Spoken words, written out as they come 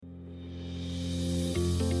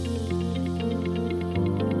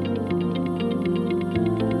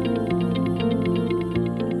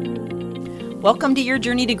Welcome to Your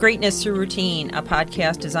Journey to Greatness Through Routine, a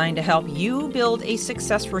podcast designed to help you build a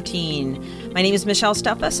success routine. My name is Michelle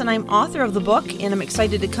Steffes, and I'm author of the book, and I'm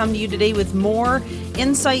excited to come to you today with more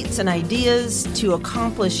insights and ideas to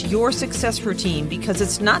accomplish your success routine, because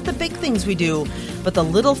it's not the big things we do, but the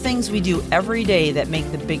little things we do every day that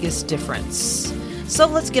make the biggest difference. So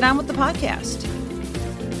let's get on with the podcast.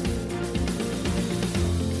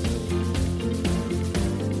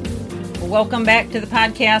 Welcome back to the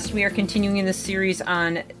podcast. We are continuing in this series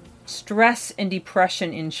on stress and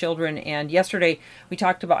depression in children. And yesterday we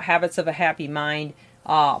talked about habits of a happy mind.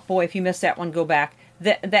 Boy, if you missed that one, go back.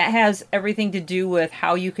 That has everything to do with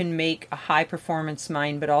how you can make a high performance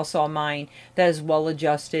mind, but also a mind that is well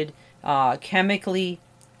adjusted chemically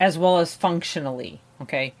as well as functionally.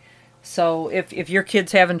 Okay. So if your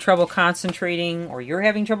kid's having trouble concentrating, or you're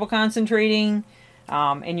having trouble concentrating,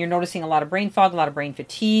 and you're noticing a lot of brain fog, a lot of brain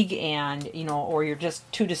fatigue, and, or you're just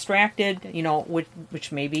too distracted,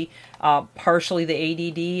 which may be partially the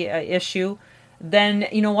ADD issue, then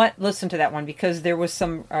you know what? Listen to that one, because there was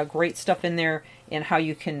some great stuff in there in how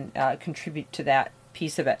you can contribute to that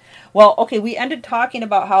piece of it. Well, okay, we ended talking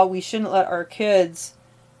about how we shouldn't let our kids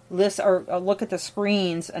listen or look at the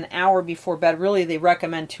screens an hour before bed. Really, they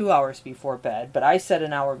recommend 2 hours before bed, but I said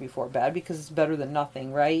an hour before bed because it's better than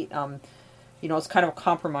nothing, right? It's kind of a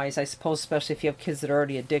compromise, I suppose, especially if you have kids that are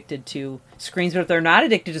already addicted to screens. But if they're not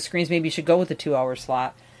addicted to screens, maybe you should go with the 2 hour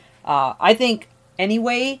slot. I think,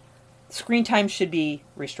 anyway, screen time should be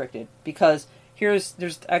restricted, because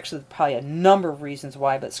there's actually probably a number of reasons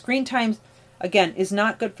why. But screen time, again, is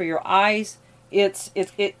not good for your eyes. It's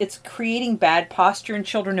creating bad posture in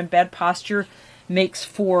children, and bad posture makes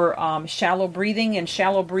for shallow breathing, and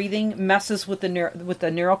shallow breathing messes with the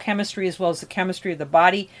neurochemistry as well as the chemistry of the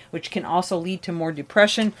body, which can also lead to more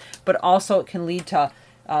depression, but also it can lead to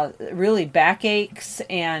really backaches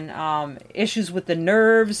and issues with the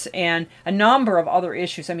nerves and a number of other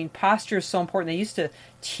issues. I mean, posture is so important. They used to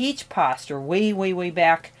teach posture way, way, way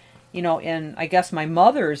back, in, I guess, my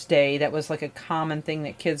mother's day. That was like a common thing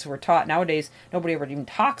that kids were taught. Nowadays, nobody ever even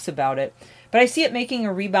talks about it. But I see it making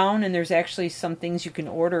a rebound, and there's actually some things you can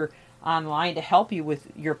order online to help you with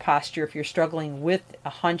your posture if you're struggling with a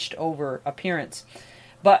hunched over appearance.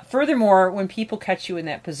 But furthermore, when people catch you in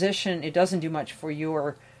that position, it doesn't do much for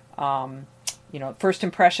your, first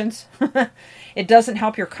impressions. It doesn't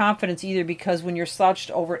help your confidence either, because when you're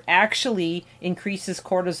slouched over, it actually increases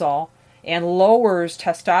cortisol and lowers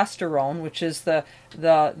testosterone, which is the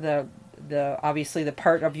obviously the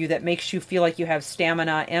part of you that makes you feel like you have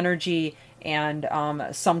stamina, energy, and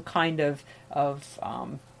some kind of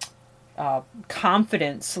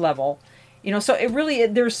confidence level. So it really,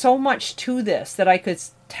 there's so much to this that I could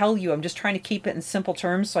tell you. I'm just trying to keep it in simple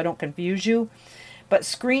terms so I don't confuse you. But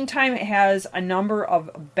screen time has a number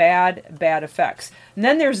of bad effects. And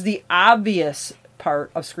then there's the obvious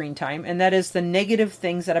part of screen time, and that is the negative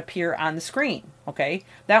things that appear on the screen. Okay?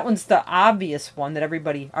 That one's the obvious one that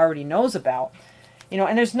everybody already knows about.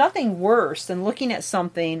 And there's nothing worse than looking at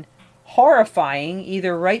something horrifying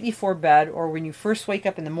either right before bed or when you first wake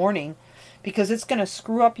up in the morning, because it's going to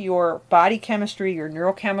screw up your body chemistry, your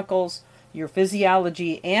neurochemicals, your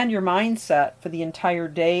physiology, and your mindset for the entire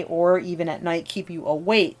day, or even at night keep you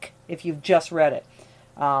awake if you've just read it.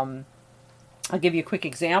 I'll give you a quick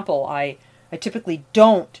example. I typically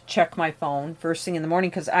don't check my phone first thing in the morning,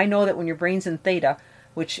 because I know that when your brain's in theta,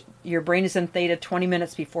 which your brain is in theta 20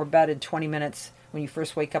 minutes before bed and 20 minutes when you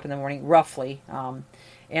first wake up in the morning, roughly.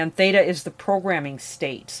 And theta is the programming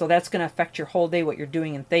state. So that's going to affect your whole day, what you're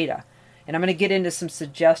doing in theta. And I'm going to get into some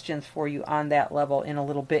suggestions for you on that level in a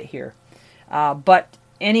little bit here. But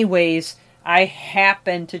anyways, I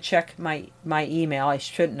happened to check my email. I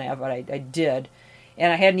shouldn't have, but I did.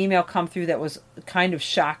 And I had an email come through that was kind of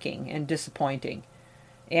shocking and disappointing,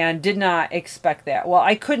 and did not expect that. Well,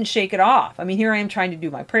 I couldn't shake it off. I mean, here I am trying to do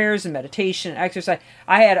my prayers and meditation and exercise.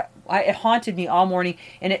 It haunted me all morning,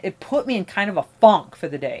 and it put me in kind of a funk for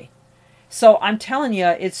the day. So I'm telling you,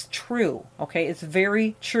 it's true, okay? It's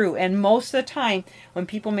very true. And most of the time, when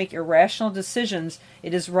people make irrational decisions,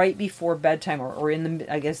 it is right before bedtime, or in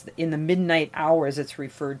the midnight hour, as it's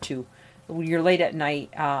referred to. You're late at night,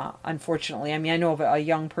 unfortunately. I mean, I know of a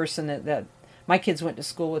young person that my kids went to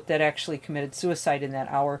school with that actually committed suicide in that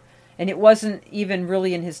hour. And it wasn't even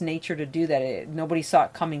really in his nature to do that. Nobody saw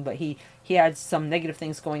it coming, but he had some negative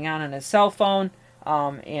things going on his cell phone.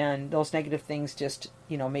 And those negative things just,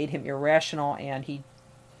 made him irrational, and he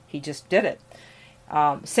just did it.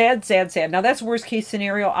 Sad. Now that's worst case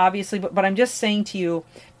scenario, obviously, but I'm just saying to you,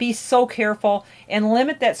 be so careful and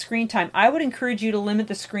limit that screen time. I would encourage you to limit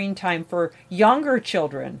the screen time for younger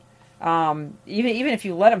children Even if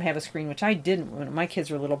you let them have a screen, which I didn't when my kids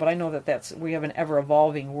were little, but I know that we have an ever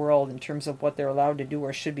evolving world in terms of what they're allowed to do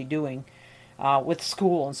or should be doing with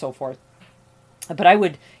school and so forth. But I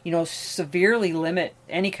would, severely limit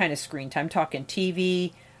any kind of screen time. I'm talking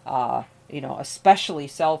TV, especially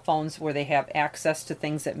cell phones where they have access to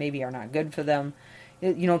things that maybe are not good for them.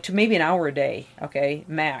 To maybe an hour a day, okay,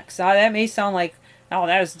 max. That may sound like, oh,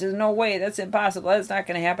 there's no way, that's impossible, that's not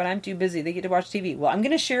going to happen, I'm too busy, they get to watch TV. Well, I'm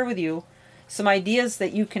going to share with you some ideas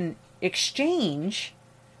that you can exchange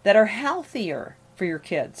that are healthier for your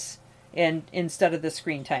kids and instead of the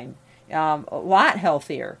screen time. A lot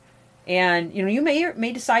healthier. And, you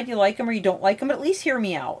may decide you like them or you don't like them, but at least hear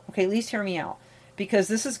me out. Okay, at least hear me out. Because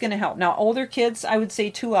this is going to help. Now, older kids, I would say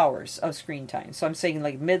 2 hours of screen time. So I'm saying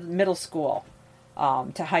like middle school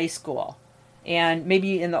to high school. And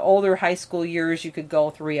maybe in the older high school years, you could go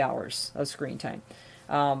 3 hours of screen time.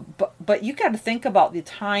 But you got to think about the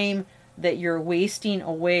time that you're wasting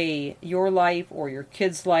away your life or your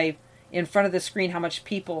kid's life in front of the screen, how much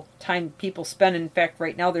time people spend. In fact,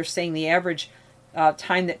 right now they're saying the average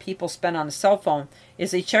time that people spend on a cell phone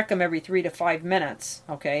is they check them every 3 to 5 minutes,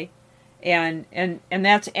 okay? And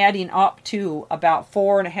that's adding up to about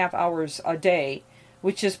 4.5 hours a day,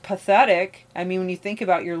 which is pathetic. I mean, when you think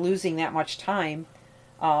about you're losing that much time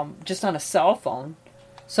just on a cell phone.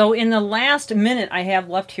 So in the last minute I have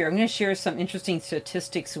left here, I'm going to share some interesting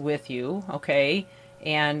statistics with you, okay?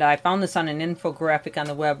 And I found this on an infographic on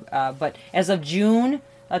the web. But as of June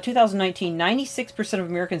 2019, 96% of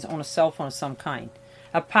Americans own a cell phone of some kind.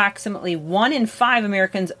 Approximately 1 in 5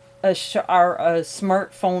 Americans are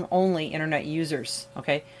smartphone-only internet users,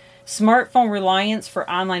 okay? Smartphone reliance for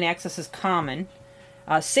online access is common.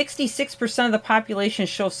 66% of the population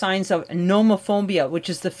show signs of nomophobia, which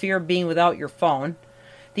is the fear of being without your phone.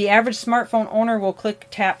 The average smartphone owner will click,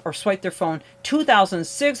 tap, or swipe their phone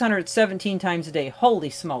 2,617 times a day. Holy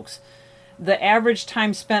smokes. The average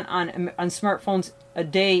time spent on smartphones a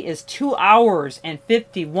day is 2 hours and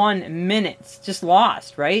 51 minutes. Just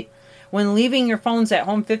lost, right? When leaving your phones at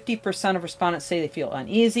home, 50% of respondents say they feel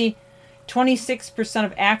uneasy. 26%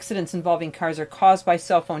 of accidents involving cars are caused by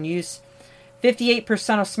cell phone use. 58%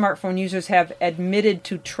 of smartphone users have admitted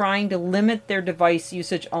to trying to limit their device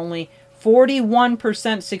usage. Only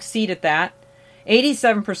 41% succeed at that.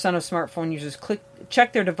 87% of smartphone users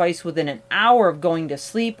check their device within an hour of going to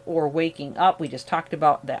sleep or waking up. We just talked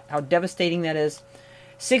about that, how devastating that is.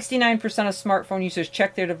 69% of smartphone users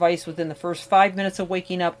check their device within the first 5 minutes of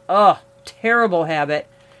waking up. Ugh, terrible habit.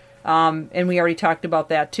 And we already talked about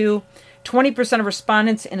that too. 20% of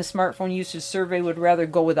respondents in a smartphone usage survey would rather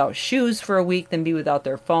go without shoes for a week than be without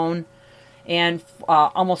their phone. And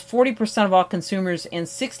almost 40% of all consumers and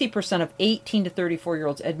 60% of 18 to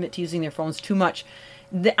 34-year-olds admit to using their phones too much.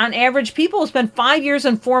 On average, people spend 5 years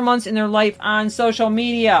and 4 months in their life on social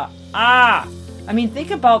media. I mean,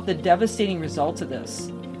 think about the devastating results of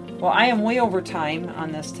this. Well, I am way over time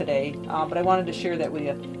on this today, but I wanted to share that with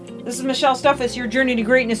you. This is Michelle Stuffus, your journey to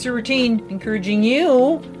greatness through routine, encouraging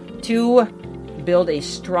you to build a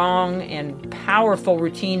strong and powerful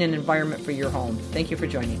routine and environment for your home. Thank you for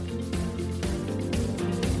joining.